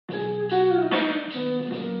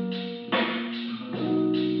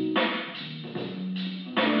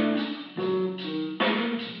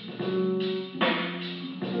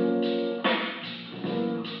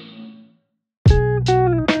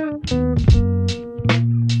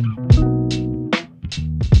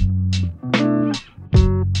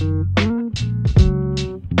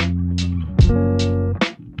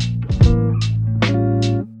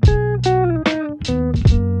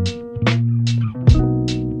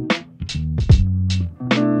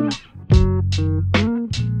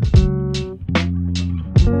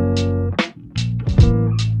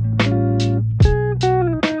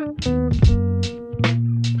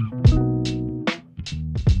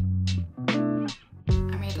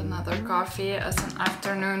another coffee as an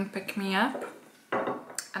afternoon pick-me-up.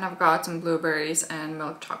 And I've got some blueberries and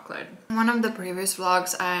milk chocolate. In one of the previous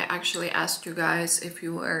vlogs, I actually asked you guys if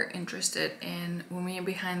you were interested in me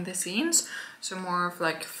behind the scenes. So more of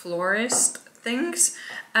like florist things.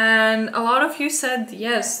 And a lot of you said,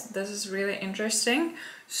 yes, this is really interesting.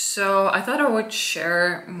 So I thought I would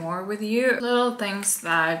share more with you, little things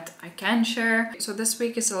that I can share. So this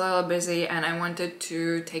week is a little busy and I wanted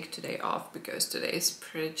to take today off because today is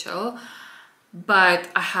pretty chill. But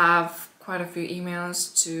I have quite a few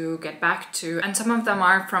emails to get back to, and some of them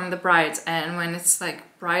are from the brides, and when it's like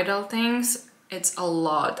bridal things, it's a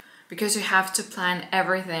lot because you have to plan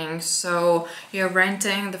everything. So you're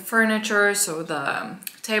renting the furniture, so the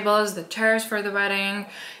tables, the chairs for the wedding,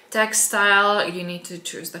 textile, you need to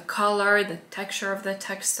choose the color, the texture of the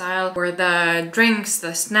textile, or the drinks,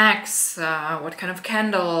 the snacks, what kind of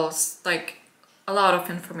candles, like a lot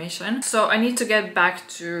of information. So I need to get back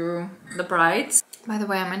to the brides. By the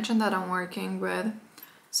way, I mentioned that I'm working with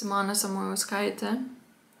Simona Samojauskaite,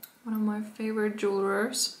 one of my favorite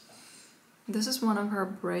jewelers. This is one of her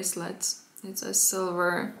bracelets. It's a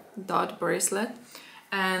silver dot bracelet,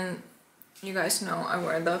 and you guys know I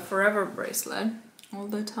wear the forever bracelet all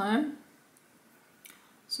the time.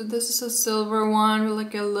 So this is a silver one with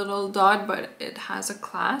like a little dot, but it has a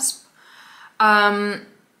clasp.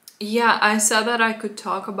 Yeah, I said that I could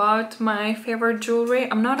talk about my favorite jewelry.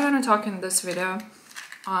 I'm not gonna talk in this video.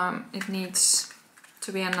 It needs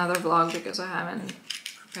to be another vlog because I haven't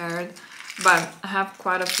prepared. But I have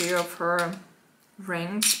quite a few of her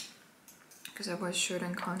rings because I was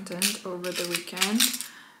shooting content over the weekend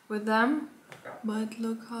with them. But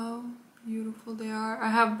look how beautiful they are.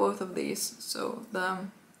 I have both of these. So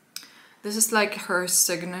this is like her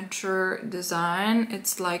signature design.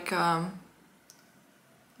 It's like a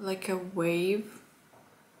wave.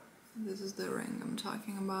 This is the ring I'm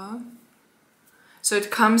talking about. So it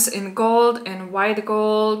comes in gold, in white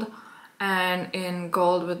gold, and in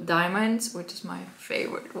gold with diamonds, which is my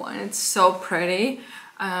favorite one. It's so pretty.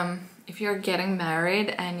 If you're getting married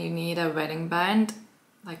and you need a wedding band,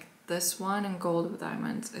 like this one in gold with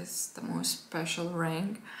diamonds is the most special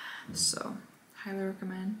ring. So highly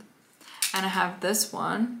recommend. And I have this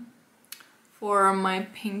one for my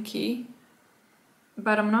pinky,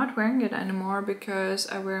 but I'm not wearing it anymore because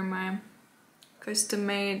I wear my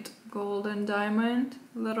custom-made gold and diamond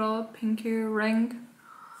little pinky ring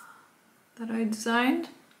that I designed.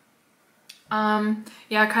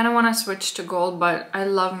 Yeah, I kind of want to switch to gold, but I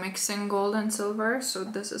love mixing gold and silver, so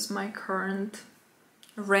this is my current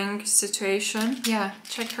ring situation. Yeah,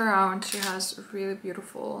 check her out. She has really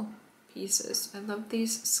beautiful pieces. I love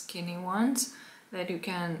these skinny ones that you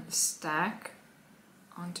can stack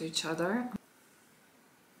onto each other.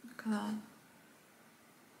 Look at that.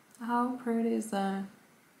 How pretty is that?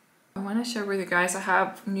 I want to share with you guys, I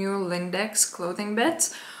have new Lindex clothing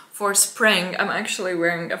bits for spring. I'm actually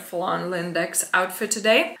wearing a full-on Lindex outfit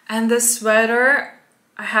today. And this sweater,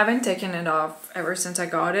 I haven't taken it off ever since I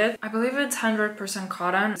got it. I believe it's 100%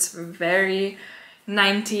 cotton. It's very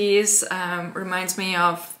 90s, reminds me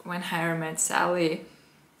of When Harry Met Sally,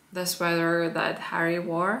 the sweater that Harry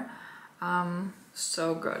wore.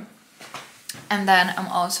 So good. And then I'm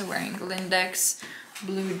also wearing Lindex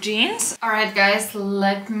blue jeans. Alright guys,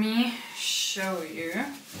 let me show you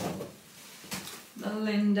the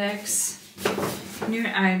Lindex new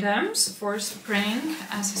items for spring,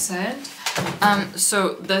 as I said.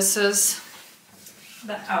 So this is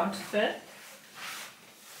the outfit.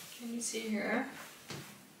 Can you see here?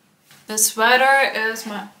 The sweater is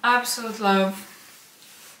my absolute love.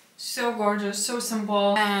 So gorgeous, so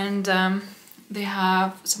simple. And they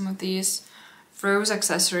have some of these rose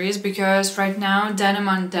accessories because right now denim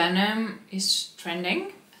on denim is trending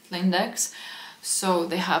at Lindex. So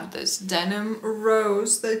they have this denim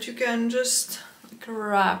rose that you can just like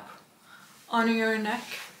wrap on your neck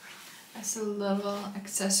as a little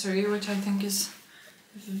accessory, which I think is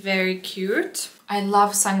very cute. I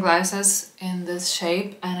love sunglasses in this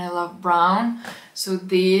shape and I love brown, so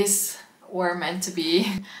these were meant to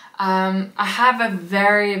be. I have a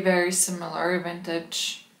very similar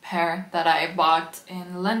vintage pair that I bought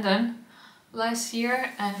in London last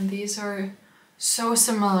year, and these are so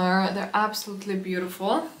similar. They're absolutely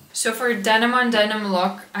beautiful. So for denim on denim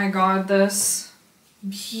look, I got this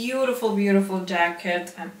beautiful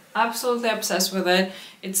jacket. I'm absolutely obsessed with it.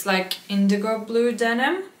 It's like indigo blue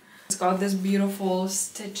denim. It's got this beautiful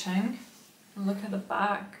stitching. Look at the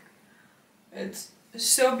back. It's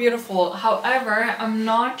so beautiful. However, I'm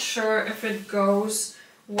not sure if it goes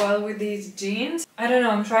well with these jeans. I don't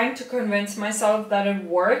know, I'm trying to convince myself that it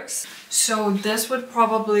works. So this would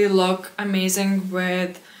probably look amazing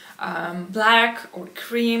with black or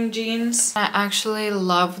cream jeans. I actually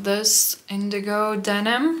love this indigo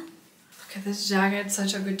denim. Look at this jacket,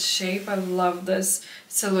 such a good shape. I love this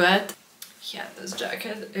silhouette. Yeah, this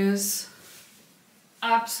jacket is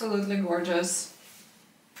absolutely gorgeous.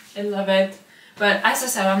 I love it. But as I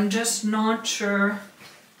said, I'm just not sure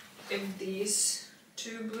if these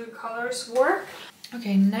two blue colors work.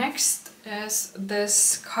 Okay, next is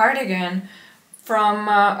this cardigan from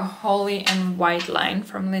Holly and White line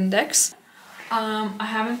from Lindex. I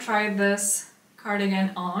haven't tried this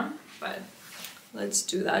cardigan on, but let's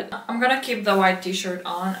do that. I'm gonna keep the white t-shirt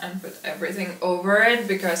on and put everything over it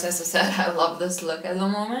because, as I said, I love this look at the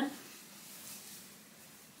moment.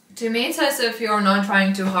 To me, it's as if you're not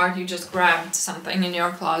trying too hard, you just grabbed something in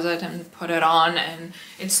your closet and put it on and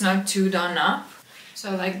it's not too done up.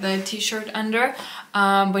 So like the t-shirt under,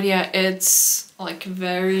 but yeah, it's like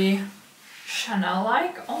very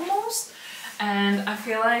Chanel-like almost. And I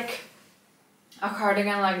feel like a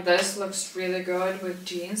cardigan like this looks really good with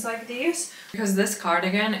jeans like these, because this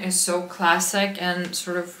cardigan is so classic and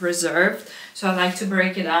sort of reserved. So I like to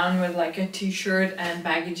break it down with like a t-shirt and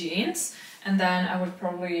baggy jeans. And then I would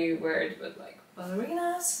probably wear it with like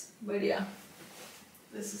ballerinas, but yeah,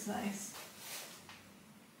 this is nice.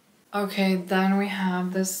 Okay, then we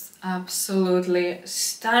have this absolutely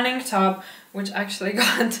stunning top, which actually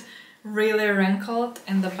got really wrinkled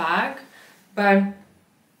in the back, but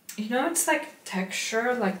you know, it's like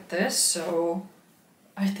texture like this, so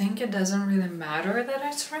I think it doesn't really matter that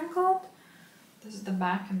it's wrinkled. This is the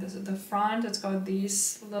back and this is the front. It's got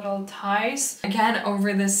these little ties. Again,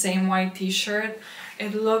 over the same white t-shirt.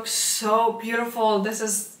 It looks so beautiful. This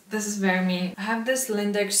is very me. I have this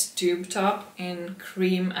Lindex tube top in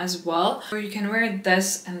cream as well, where you can wear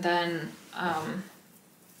this and then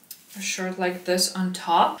a shirt like this on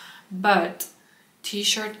top. But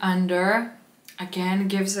t-shirt under, again,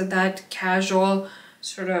 gives it that casual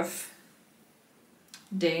sort of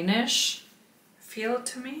Danish feel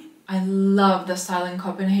to me. I love the style in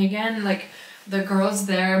Copenhagen. Like, the girls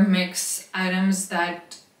there mix items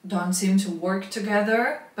that don't seem to work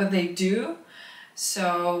together, but they do.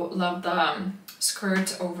 So love the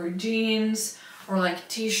skirts over jeans, or like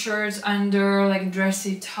t-shirts under, like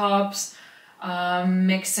dressy tops,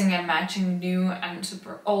 mixing and matching new and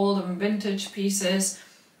super old and vintage pieces.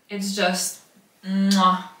 It's just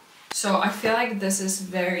mwah. So I feel like this is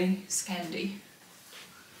very Scandi.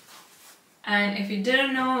 And if you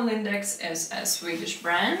didn't know, Lindex is a Swedish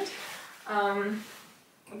brand.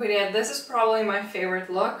 But yeah, this is probably my favorite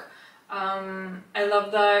look. I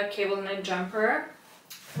love the cable knit jumper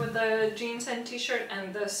with the jeans and t-shirt,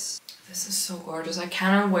 and this is so gorgeous. I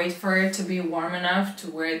cannot wait for it to be warm enough to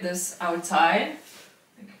wear this outside,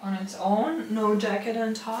 like on its own, no jacket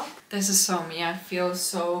on top. This is so me. I feel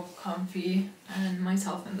so comfy and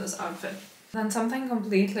myself in this outfit. Then something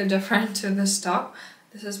completely different to this top.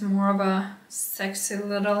 This is more of a sexy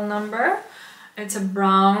little number. It's a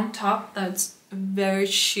brown top that's very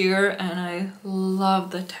sheer and I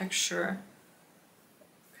love the texture.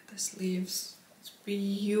 Look at the sleeves. It's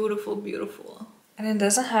beautiful, beautiful. And it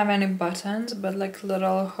doesn't have any buttons, but like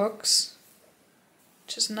little hooks,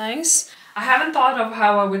 which is nice. I haven't thought of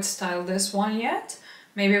how I would style this one yet.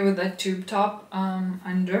 Maybe with a tube top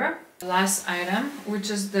under. Last item, which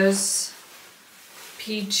is this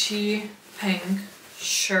peachy pink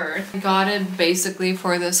shirt. I got it basically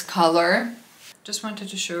for this color. Just wanted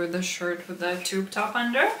to show the shirt with the tube top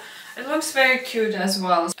under. It looks very cute as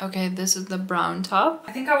well. Okay, this is the brown top.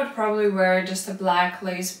 I think I would probably wear just a black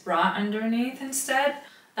lace bra underneath instead.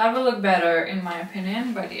 That would look better in my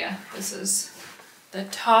opinion, but yeah, this is the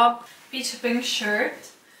top. Peachy pink shirt.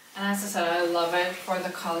 And as I said, I love it for the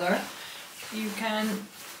color. You can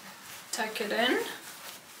tuck it in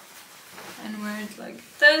and wear it like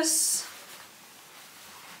this.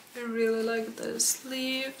 I really like the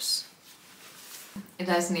sleeves. It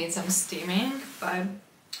does need some steaming, but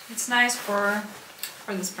it's nice for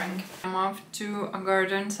the spring. I'm off to a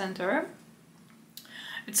garden center.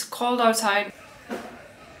 It's cold outside.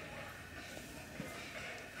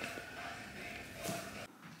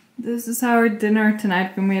 This is our dinner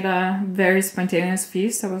tonight. We made a very spontaneous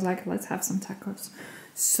feast. I was like, let's have some tacos.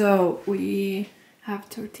 So we have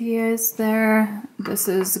tortillas there. This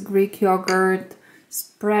is Greek yogurt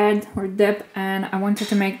spread or dip, and I wanted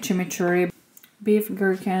to make chimichurri, beef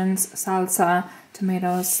gherkins, salsa,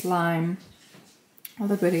 tomatoes, lime, all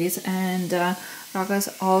the goodies. And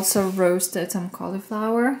Raga's also roasted some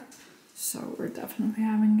cauliflower, so we're definitely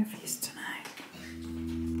having a feast tonight.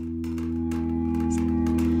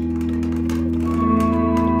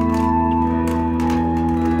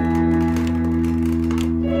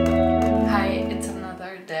 Hi, it's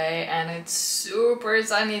another day. It's super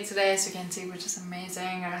sunny today, as you can see, which is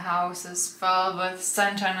amazing. Our house is filled with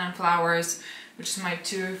sunshine and flowers, which is my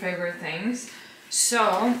two favorite things.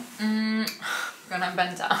 So, I'm gonna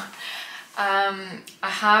bend down. I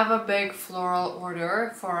have a big floral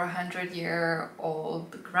order for a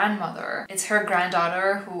 100-year-old grandmother. It's her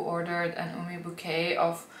granddaughter who ordered an umi bouquet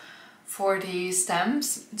of 40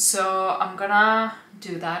 stems. So I'm gonna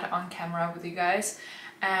do that on camera with you guys.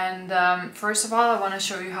 And first of all, I want to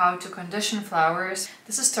show you how to condition flowers.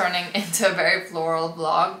 This is turning into a very floral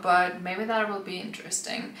vlog, but maybe that will be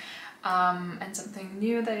interesting. And something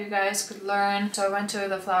new that you guys could learn. So I went to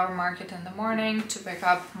the flower market in the morning to pick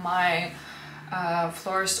up my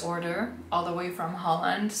florist order all the way from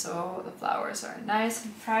Holland. So the flowers are nice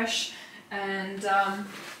and fresh, and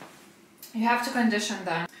you have to condition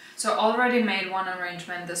them. So already made one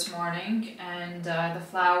arrangement this morning, and the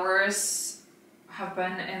flowers have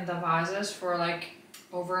been in the vases for like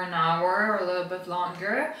over an hour or a little bit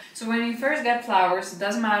longer. So when you first get flowers, it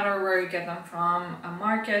doesn't matter where you get them from, a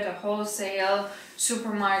market, a wholesale,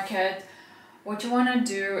 supermarket. What you want to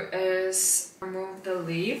do is remove the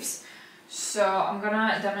leaves. So I'm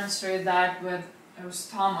gonna demonstrate that with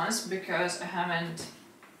Thomas because I haven't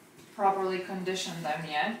properly conditioned them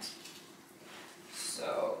yet.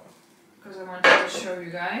 So, because I wanted to show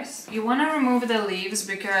you guys. You want to remove the leaves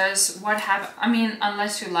because what happens, I mean,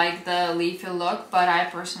 unless you like the leafy look, but I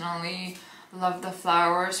personally love the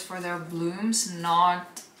flowers for their blooms,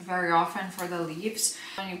 not very often for the leaves.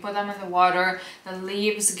 When you put them in the water, the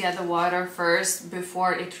leaves get the water first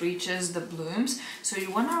before it reaches the blooms. So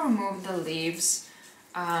you want to remove the leaves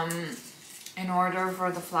in order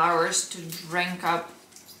for the flowers to drink up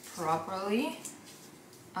properly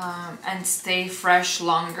and stay fresh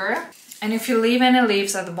longer. And if you leave any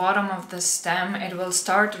leaves at the bottom of the stem, it will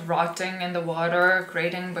start rotting in the water,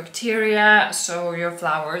 creating bacteria, so your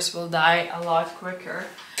flowers will die a lot quicker.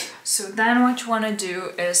 So then what you want to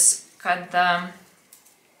do is cut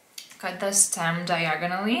the stem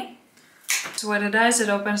diagonally. So what it does, it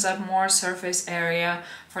opens up more surface area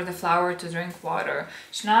for the flower to drink water.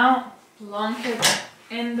 So now plunk it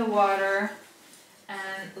in the water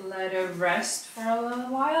and let it rest for a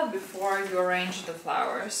little while before you arrange the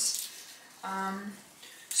flowers.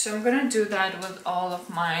 So I'm gonna do that with all of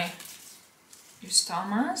my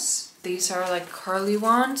eustomas. These are like curly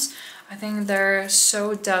ones. I think they're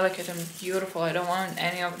so delicate and beautiful. I don't want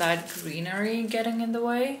any of that greenery getting in the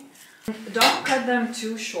way. Don't cut them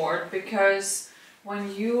too short, because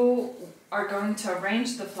when you are going to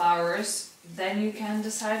arrange the flowers, then you can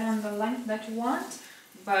decide on the length that you want.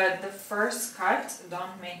 But the first cut,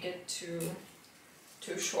 don't make it too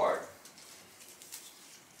short.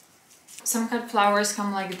 Some cut flowers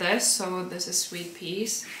come like this, so this is sweet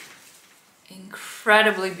peas.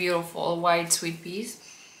 Incredibly beautiful white sweet peas.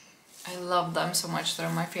 I love them so much,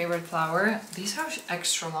 they're my favorite flower. These are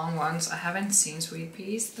extra long ones. I haven't seen sweet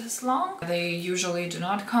peas this long. They usually do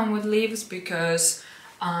not come with leaves because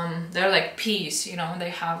they're like peas, you know,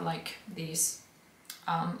 they have like these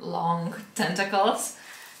long tentacles.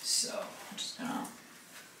 So I'm just gonna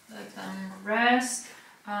let them rest.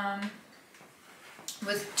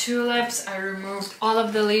 With tulips, I removed all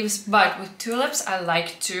of the leaves, but with tulips, I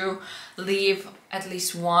like to leave at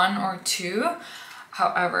least one or two.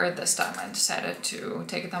 However, this time I decided to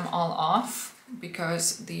take them all off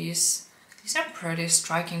because these are pretty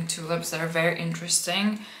striking tulips. They're very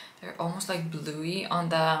interesting. They're almost like bluey on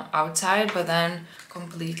the outside, but then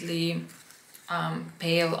completely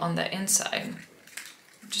pale on the inside,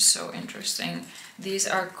 which is so interesting. These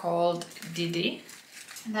are called Didi.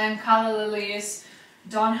 And then calla lilies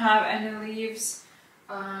don't have any leaves.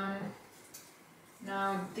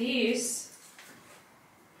 Now these,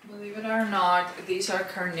 believe it or not, these are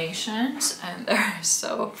carnations and they're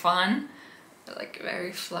so fun. They're like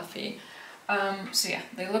very fluffy. So yeah,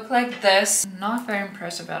 they look like this. Not very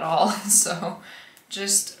impressive at all, so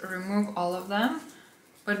just remove all of them.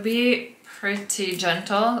 But be pretty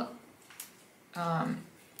gentle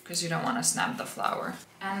because you don't want to snap the flower.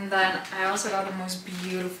 And then I also got the most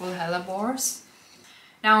beautiful hellebores.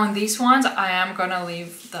 Now on these ones I am gonna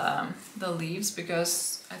leave the leaves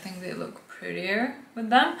because I think they look prettier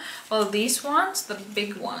with them. Well, these ones, the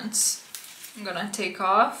big ones, I'm gonna take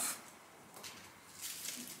off,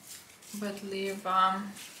 but leave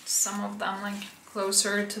some of them like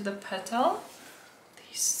closer to the petal.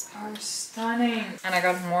 These are stunning. And I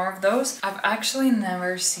got more of those. I've actually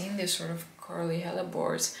never seen these sort of curly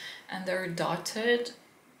hellebores, and they're dotted.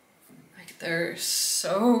 Like, they're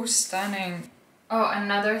so stunning. Oh,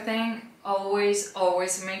 another thing, always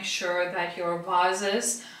make sure that your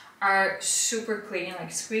vases are super clean,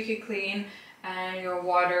 like squeaky clean, and your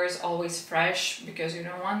water is always fresh because you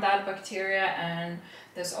don't want that bacteria, and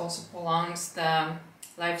this also prolongs the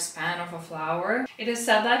lifespan of a flower. It is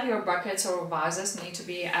said that your buckets or vases need to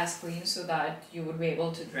be as clean so that you would be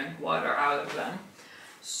able to drink water out of them.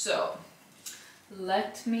 So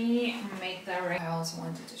let me make that ring. I also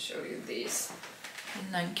wanted to show you these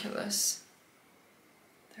ranunculus.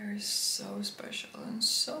 They're so special and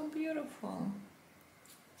so beautiful.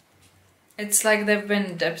 It's like they've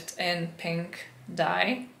been dipped in pink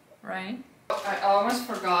dye, right? I almost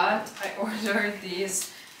forgot, I ordered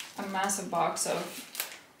these, a massive box of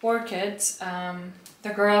orchids. The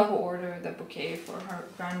girl who ordered the bouquet for her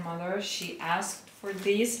grandmother, she asked for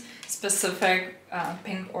these specific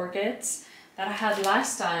pink orchids that I had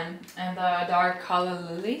last time, and the dark color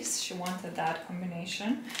lilies. She wanted that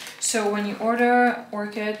combination. So when you order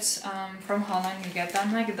orchids from Holland, you get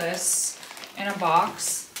them like this in a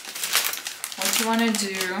box. What you want to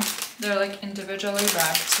do, they're like individually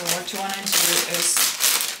wrapped, so what you want to do is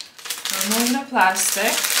remove the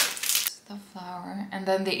plastic, the flower, and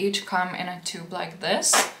then they each come in a tube like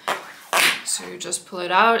this. So you just pull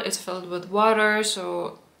it out, it's filled with water,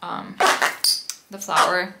 so the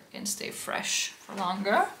flower can stay fresh for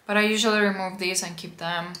longer. But I usually remove these and keep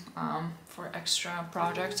them for extra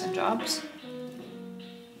projects and jobs.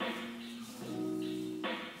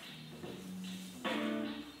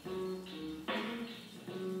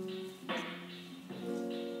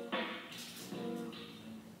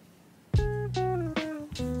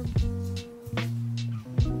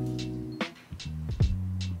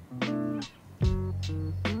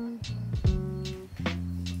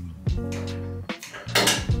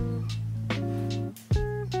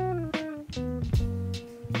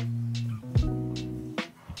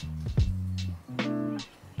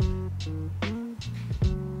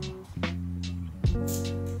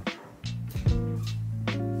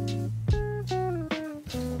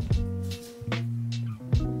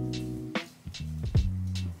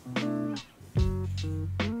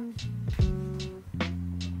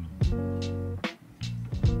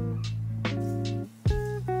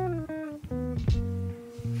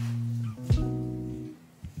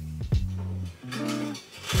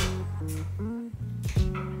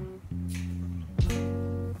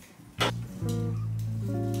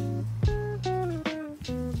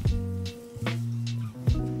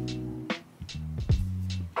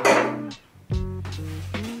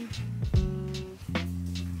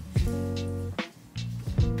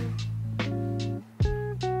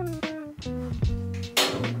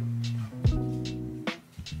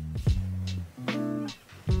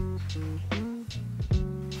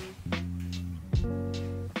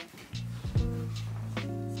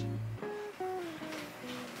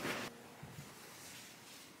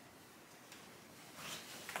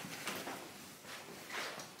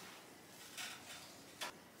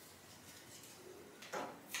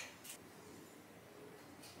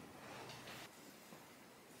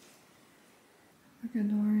 Look at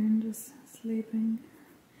Dorian just sleeping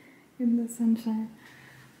in the sunshine.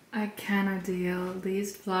 I cannot deal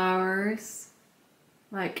these flowers.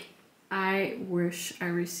 Like, I wish I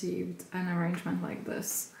received an arrangement like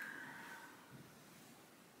this.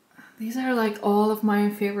 These are like all of my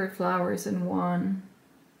favorite flowers in one.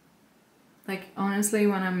 Like, honestly,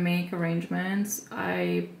 when I make arrangements,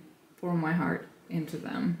 I pour my heart into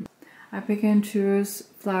them. I pick and choose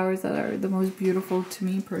flowers that are the most beautiful to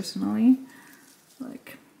me personally.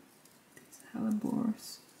 Like these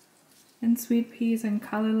hellebores and sweet peas and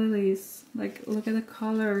calla lilies. Like, look at the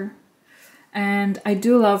color. And I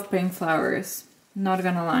do love pink flowers, not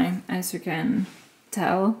gonna lie, as you can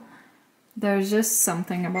tell. There's just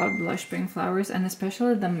something about blush pink flowers, and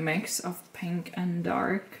especially the mix of pink and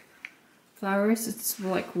dark flowers. It's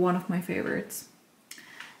like one of my favorites.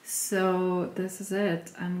 So this is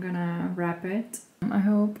it. I'm gonna wrap it. I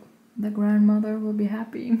hope the grandmother will be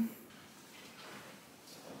happy.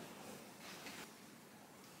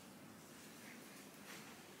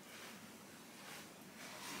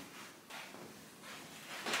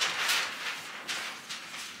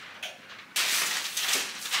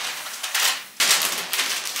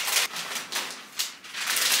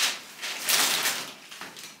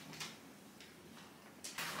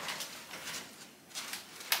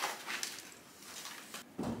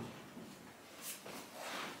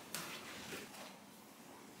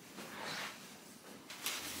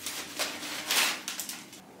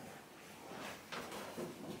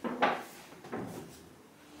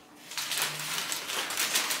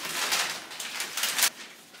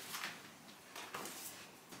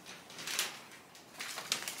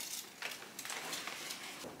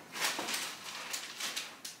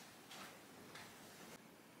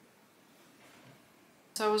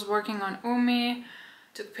 So I was working on Umi,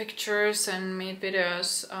 took pictures and made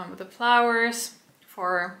videos with the flowers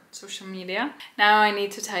for social media. Now I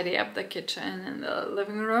need to tidy up the kitchen and the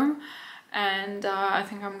living room, and I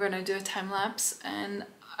think I'm gonna do a time lapse. And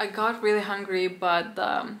I got really hungry, but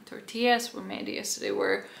the tortillas we made yesterday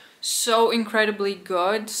were so incredibly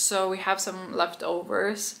good, so we have some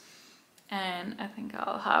leftovers and I think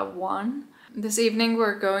I'll have one. This evening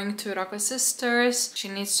we're going to Rocco's sister's. She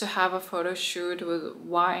needs to have a photo shoot with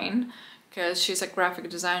wine because she's a graphic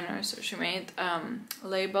designer, so she made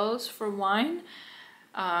labels for wine.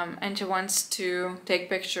 And she wants to take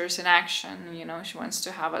pictures in action, you know, she wants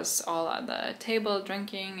to have us all at the table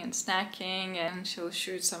drinking and snacking, and she'll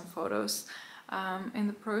shoot some photos in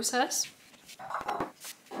the process.